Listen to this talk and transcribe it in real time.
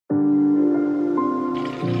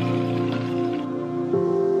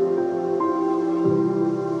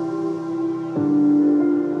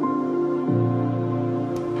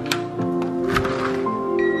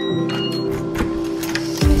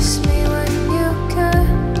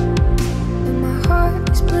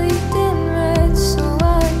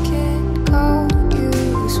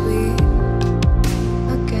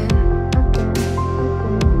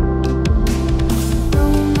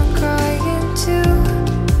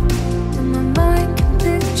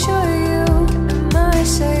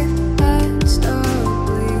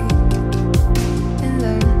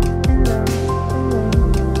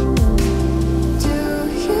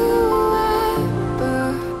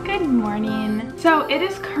So it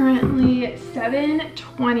is currently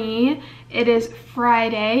 7:20. It is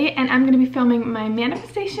Friday, and I'm going to be filming my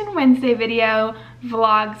Manifestation Wednesday video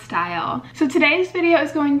vlog style. So today's video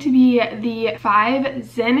is going to be the 5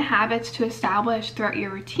 Zen habits to establish throughout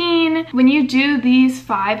your routine. When you do these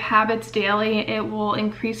 5 habits daily, it will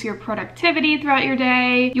increase your productivity throughout your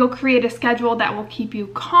day. You'll create a schedule that will keep you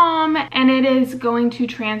calm, and it is going to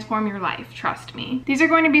transform your life, trust me. These are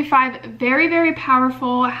going to be 5 very, very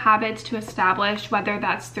powerful habits to establish, whether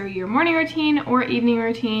that's through your morning routine or evening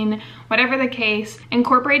routine, whatever the case.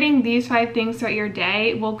 Incorporating these 5 things throughout your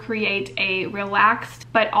day will create a relaxed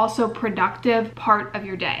but also productive part of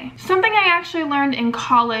your day. Something I actually learned in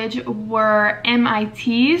college were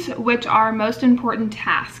MITs, which are most important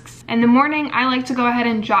tasks. In the morning, I like to go ahead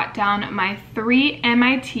and jot down my 3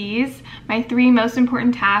 MITs, my 3 most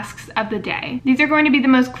important tasks of the day. These are going to be the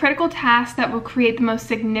most critical tasks that will create the most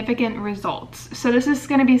significant results. So this is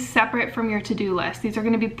going to be separate from your to-do list. These are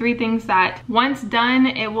going to be 3 things that once done,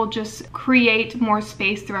 it will just create more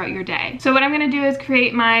space throughout your day. So what I'm going to do is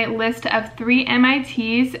create my list of 3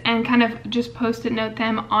 MITs and kind of just post-it note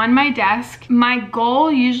them on my desk. My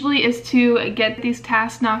goal usually is to get these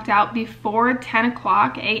tasks knocked out before 10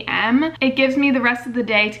 o'clock a.m. It gives me the rest of the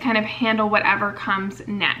day to kind of handle whatever comes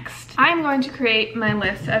next. I'm going to create my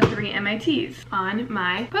list of 3 MITs on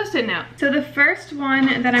my post-it note. So the first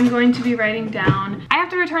one that I'm going to be writing down, I have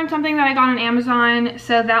to return something that I got on Amazon,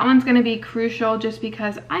 so that one's going to be crucial just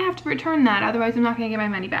because I have to return that, otherwise I'm not going to get my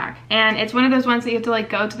money back. And it's one of those ones that you have to like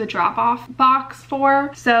go to the drop-off box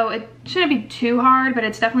for, so it shouldn't be too hard, but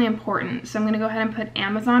it's definitely important. So I'm going to go ahead and put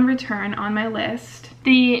Amazon return on my list.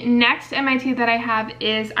 The next MIT that I have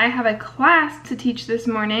is I have a class to teach this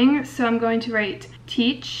morning, so I'm going to write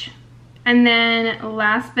teach. And then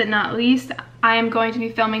last but not least, I am going to be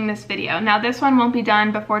filming this video. Now this one won't be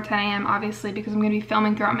done before 10 a.m. obviously because I'm going to be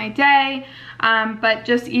filming throughout my day, but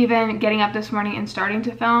just even getting up this morning and starting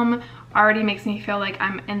to film already makes me feel like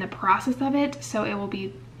I'm in the process of it, so it will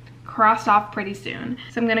be crossed off pretty soon.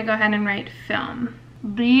 So I'm going to go ahead and write film.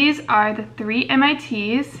 These are the 3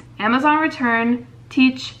 MITs, Amazon return,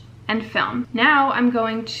 teach, and film. Now I'm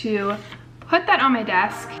going to put that on my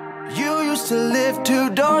desk. You used to live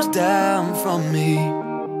 2 doors down from me.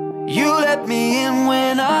 You let me in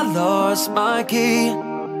when I lost my key.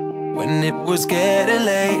 When it was getting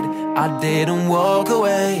late, I didn't walk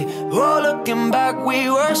away. Oh, looking back, we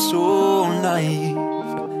were so naive.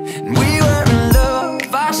 And we were in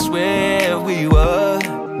love, I swear we were.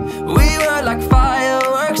 We were like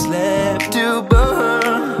fireworks left to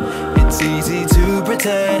burn. It's easy to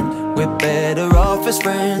pretend we're better off as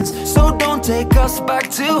friends, so don't take us back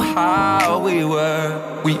to how we were.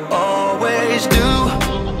 We always do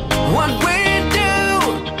what we do.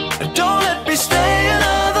 Don't let me stay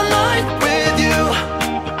another night with you.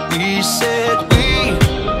 We said we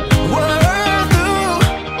were through.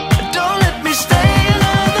 Don't let me stay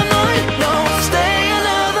another night. No, stay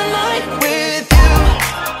another night with you.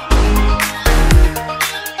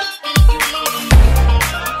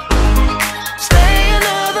 Stay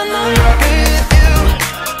another night with you.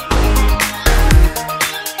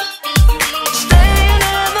 Stay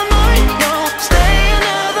another night. No, stay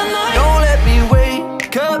another night. Don't let me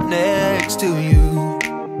wake up next to you.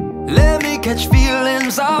 Let me catch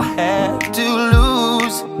feelings I'll have to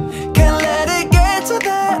lose. Can't let it get to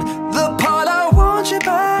that, the part I want you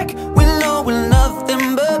back. We know we're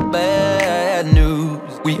nothing but bad news.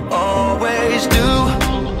 We always do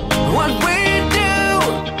what we do.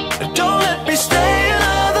 Don't let me stay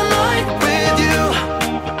another night with you.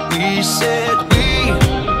 We said we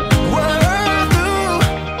were through.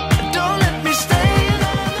 Don't let me stay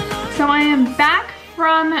another night. So I am back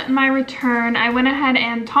from my return. I went ahead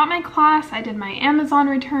and taught my class, I did my Amazon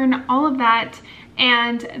return, all of that,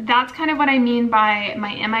 and that's kind of what I mean by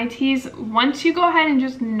my MITs. Once you go ahead and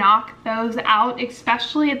just knock those out,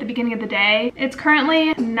 especially at the beginning of the day, it's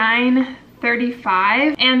currently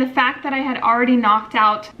 9:35, and the fact that I had already knocked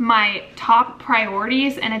out my top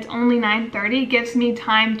priorities and it's only 9:30 gives me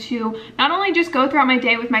time to not only just go throughout my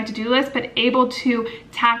day with my to-do list, but able to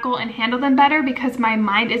tackle and handle them better because my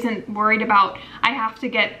mind isn't worried about I have to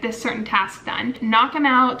get this certain task done. Knock them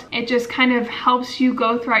out. It just kind of helps you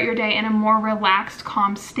go throughout your day in a more relaxed,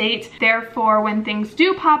 calm state. Therefore, when things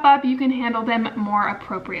do pop up, you can handle them more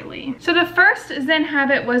appropriately. So the first Zen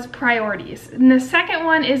habit was priorities, and the second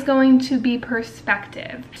one is going to be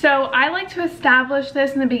perspective. So I like to establish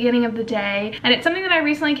this in the beginning of the day, and it's something that I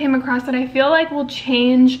recently came across that I feel like will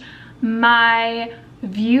change my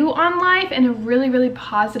view on life in a really, really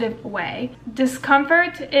positive way.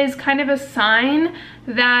 Discomfort is kind of a sign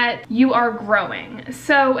that you are growing.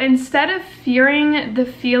 So instead of fearing the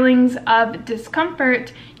feelings of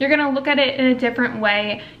discomfort, you're gonna look at it in a different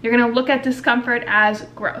way. You're gonna look at discomfort as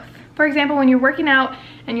growth. For example, when you're working out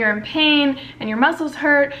and you're in pain and your muscles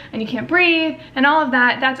hurt and you can't breathe and all of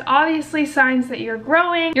that, that's obviously signs that you're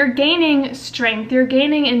growing. You're gaining strength, you're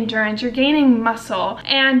gaining endurance, you're gaining muscle.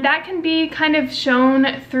 And that can be kind of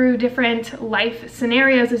shown through different life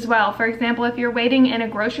scenarios as well. For example, if you're waiting in a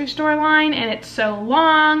grocery store line and it's so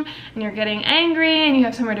long and you're getting angry and you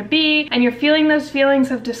have somewhere to be and you're feeling those feelings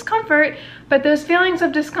of discomfort, but those feelings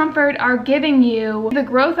of discomfort are giving you the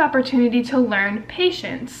growth opportunity to learn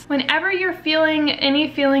patience. Whenever you're feeling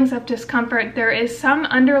any feelings of discomfort, there is some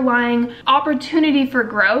underlying opportunity for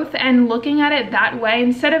growth, and looking at it that way,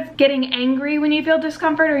 instead of getting angry when you feel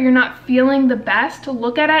discomfort or you're not feeling the best,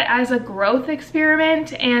 look at it as a growth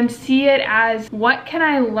experiment and see it as, what can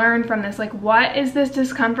I learn from this? Like, what is this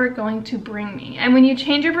discomfort going to bring me? And when you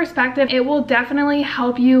change your perspective, it will definitely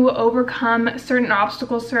help you overcome certain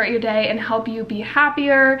obstacles throughout your day and help you be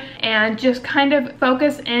happier and just kind of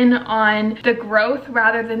focus in on the growth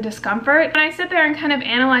rather than discomfort. When I sit there and kind of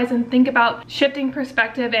analyze and think about shifting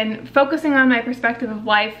perspective and focusing on my perspective of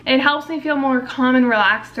life, it helps me feel more calm and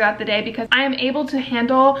relaxed throughout the day because I am able to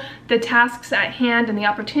handle the tasks at hand and the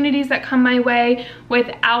opportunities that come my way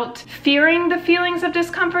without fearing the feelings of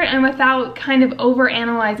discomfort and without kind of over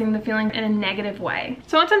analyzing the feelings in a negative way.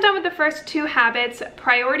 So once I'm done with the first two habits,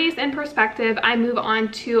 priorities and perspective, I move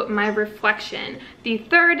on to my reflection, the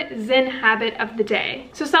third Zen habit of the day.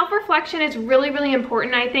 So self-reflection is really, really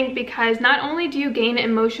important, I think, because not only do you gain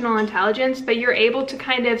emotional intelligence, but you're able to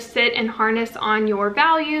kind of sit and harness on your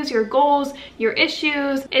values, your goals, your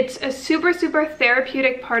issues. It's a super, super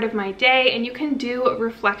therapeutic part of my day, and you can do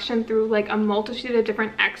reflection through like a multitude of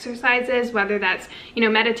different exercises, whether that's, you know,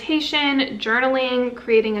 meditation, journaling,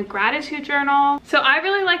 creating a gratitude journal. So I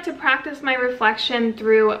really like to practice my reflection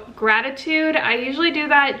through gratitude. I usually do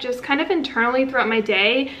that just kind of internally throughout my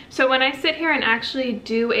day. So when I sit here and actually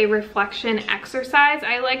do a reflection exercise,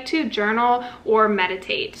 I like to journal or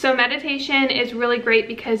meditate. So meditation is really great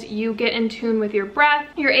because you get in tune with your breath.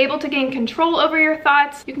 You're able to gain control over your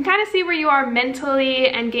thoughts. You can kind of see where you are mentally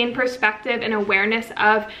and gain perspective and awareness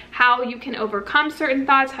of how you can overcome certain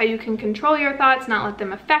thoughts, how you can control your thoughts, not let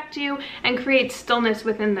them affect you, and create stillness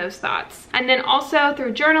within those thoughts. And then also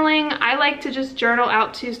through journaling, I like to just journal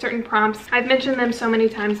out to certain prompts. I've mentioned them so many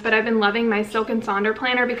times, but I've been loving my Silk and Sonder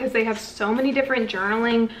planner because they have so many different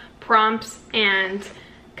journaling prompts and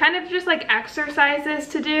kind of just like exercises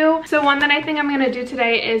to do. So one that I think I'm going to do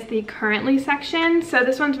today is the currently section. So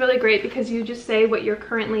this one's really great because you just say what you're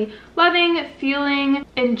currently loving, feeling,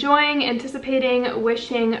 enjoying, anticipating,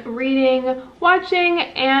 wishing, reading, watching,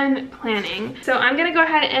 and planning. So I'm going to go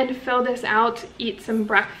ahead and fill this out, eat some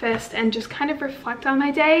breakfast, and just kind of reflect on my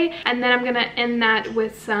day. And then I'm going to end that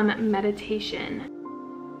with some meditation.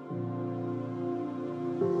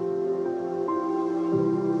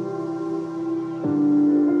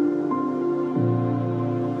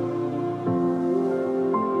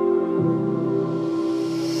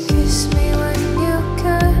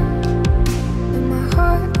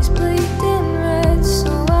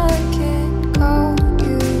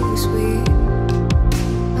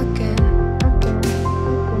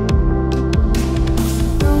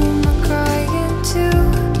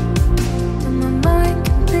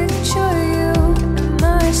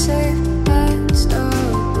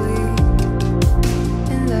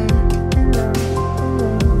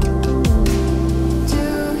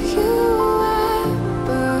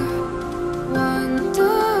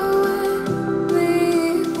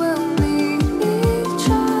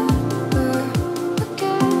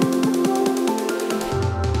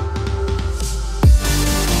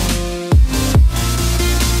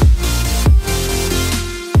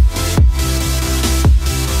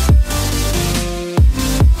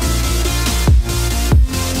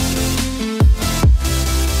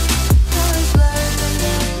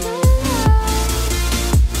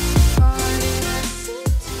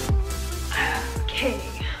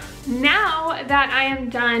 That I am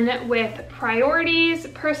done with priorities,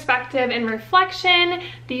 perspective, and reflection,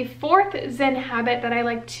 the fourth Zen habit that I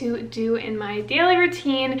like to do in my daily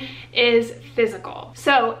routine is physical.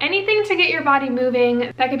 So anything to get your body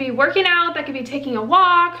moving, that could be working out, that could be taking a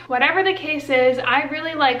walk, whatever the case is. I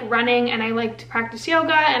really like running, and I like to practice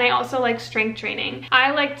yoga, and I also like strength training.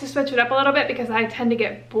 I like to switch it up a little bit because I tend to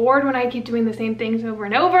get bored when I keep doing the same things over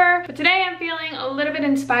and over. But today I'm feeling a little bit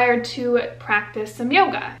inspired to practice some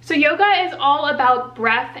yoga. So yoga is all about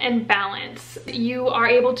breath and balance. You are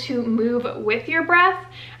able to move with your breath,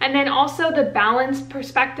 and then also the balance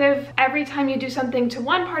perspective. Every time you do something to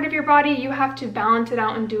one part of your body, you have to balance it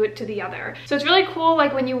out and do it to the other. So it's really cool,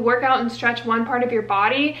 like when you work out and stretch one part of your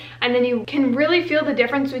body, and then you can really feel the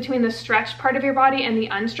difference between the stretched part of your body and the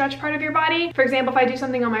unstretched part of your body. For example, if I do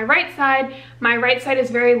something on my right side is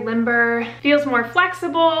very limber, feels more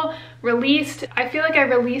flexible, released. I feel like I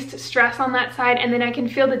released stress on that side, and then I can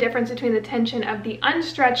feel the difference between the tension of the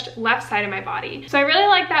unstretched left side of my body. So I really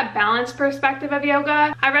like that balance perspective of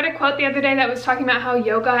yoga. I read a quote the other day that was talking about how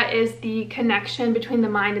yoga is the connection between the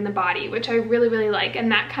mind and the body, which I really, really like,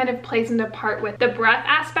 and that kind of plays into part with the breath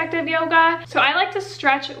aspect of yoga. So I like to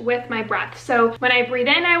stretch with my breath. So when I breathe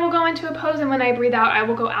in, I will go into a pose, and when I breathe out, I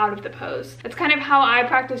will go out of the pose. That's kind of how I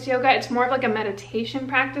practice yoga. It's more of like a meditation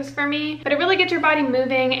practice for me, but it really gets your body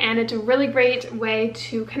moving, and it's a really great way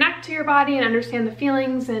to connect to your body and understand the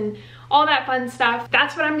feelings and all that fun stuff.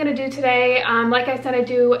 That's what I'm gonna do today. Like I said, I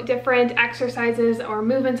do different exercises or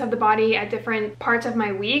movements of the body at different parts of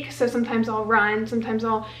my week. So sometimes I'll run, sometimes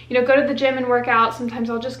I'll, go to the gym and work out, sometimes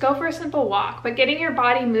I'll just go for a simple walk. But getting your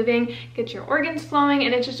body moving gets your organs flowing,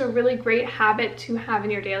 and it's just a really great habit to have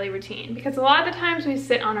in your daily routine. Because a lot of the times we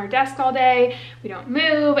sit on our desk all day, we don't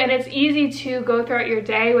move, and it's easy to go throughout your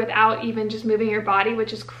day without even just moving your body,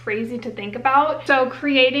 which is crazy to think about. So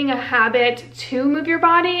creating a habit to move your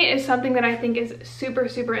body is something that I think is super,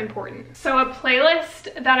 super important. So a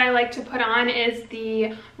playlist that I like to put on is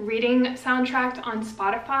the reading soundtrack on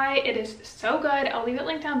Spotify. It is so good. I'll leave it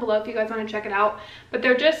linked down below if you guys want to check it out. But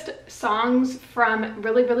they're just songs from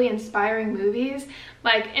really, really inspiring movies.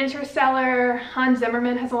 Like Interstellar, Hans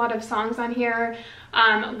Zimmerman has a lot of songs on here.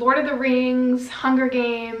 Lord of the Rings, Hunger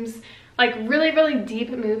Games, like really, really deep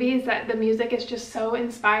movies that the music is just so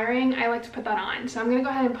inspiring. I like to put that on. So I'm gonna go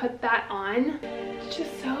ahead and put that on. It's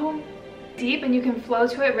just so deep, and you can flow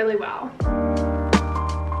to it really well.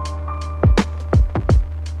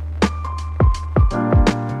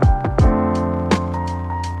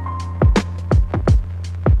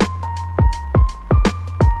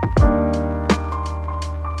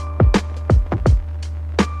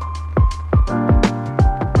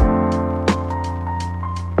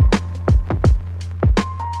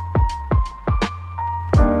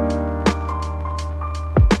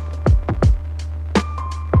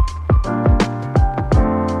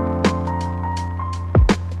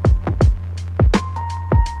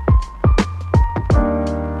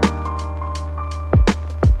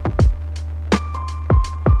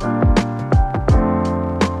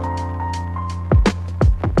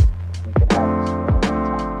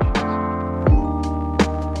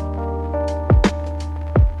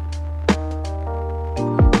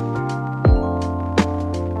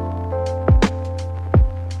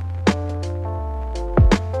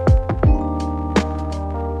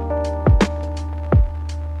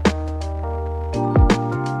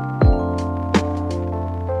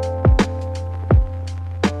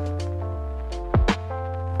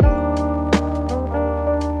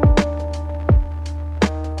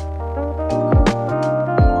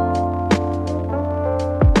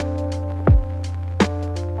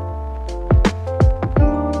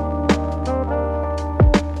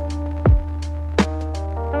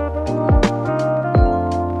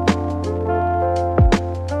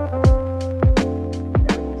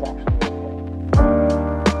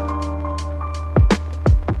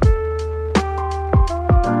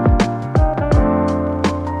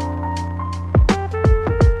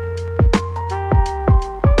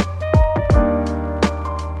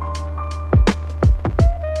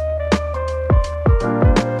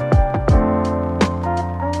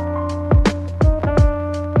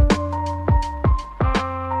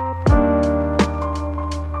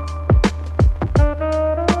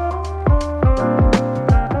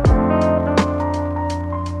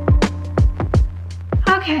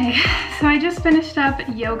 Finished up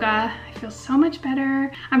yoga. I feel so much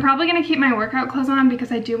better. I'm probably gonna keep my workout clothes on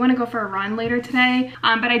because I do want to go for a run later today,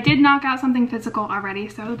 but I did knock out something physical already,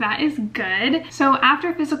 so that is good. So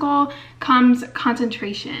after physical comes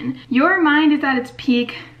concentration. Your mind is at its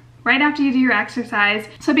peak right after you do your exercise.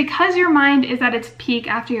 So because your mind is at its peak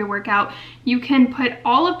after your workout, you can put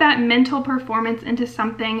all of that mental performance into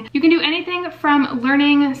something. You can do anything from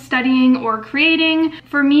learning, studying, or creating.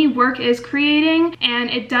 For me, work is creating, and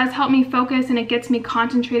it does help me focus, and it gets me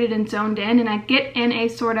concentrated and zoned in, and I get in a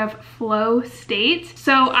sort of flow state.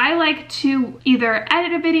 So I like to either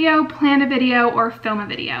edit a video, plan a video, or film a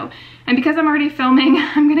video. And because I'm already filming,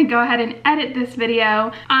 I'm gonna go ahead and edit this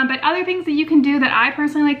video. But other things that you can do that I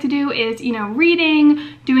personally like to do is,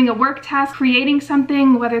 reading, doing a work task, creating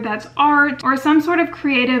something, whether that's art or some sort of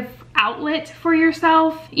creative outlet for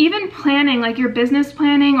yourself. Even planning, like your business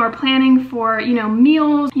planning or planning for, you know,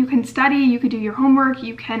 meals. You can study, you could do your homework,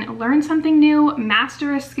 you can learn something new,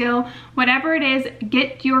 master a skill, whatever it is,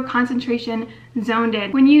 get your concentration zoned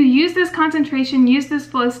in. When you use this concentration, use this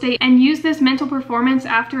flow state, and use this mental performance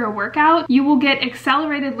after a workout, you will get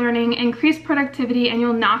accelerated learning, increased productivity, and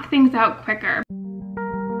you'll knock things out quicker.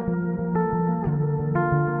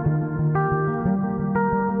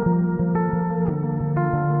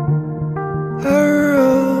 A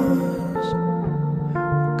rose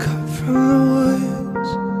cut from the woods,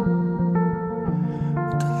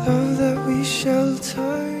 the love that we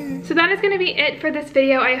shelter. So that is going to be it for this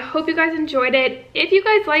video. I hope you guys enjoyed it. If you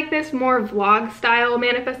guys like this more vlog style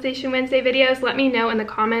Manifestation Wednesday videos, let me know in the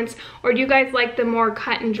comments. Or do you guys like the more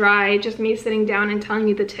cut and dry, just me sitting down and telling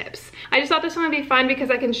you the tips? I just thought this one would be fun because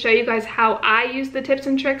I can show you guys how I use the tips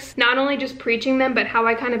and tricks, not only just preaching them, but how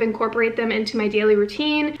I kind of incorporate them into my daily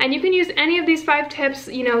routine. And you can use any of these 5 tips,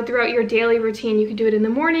 you know, throughout your daily routine. You can do it in the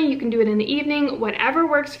morning, you can do it in the evening, whatever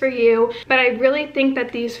works for you. But I really think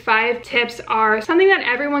that these 5 tips are something that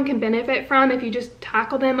everyone can benefit from if you just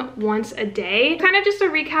tackle them once a day. Kind of just to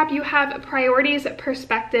recap, you have priorities,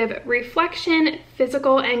 perspective, reflection,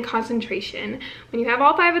 physical, and concentration. When you have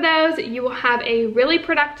all 5 of those, you will have a really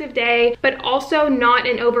productive day, but also not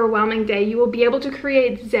an overwhelming day. You will be able to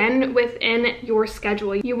create Zen within your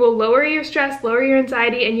schedule. You will lower your stress, lower your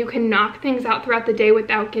anxiety, and you can knock things out throughout the day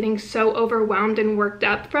without getting so overwhelmed and worked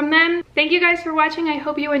up from them. Thank you guys for watching. I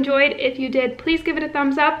hope you enjoyed. If you did, please give it a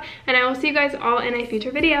thumbs up, and I will see you guys all in a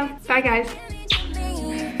future video. Bye guys.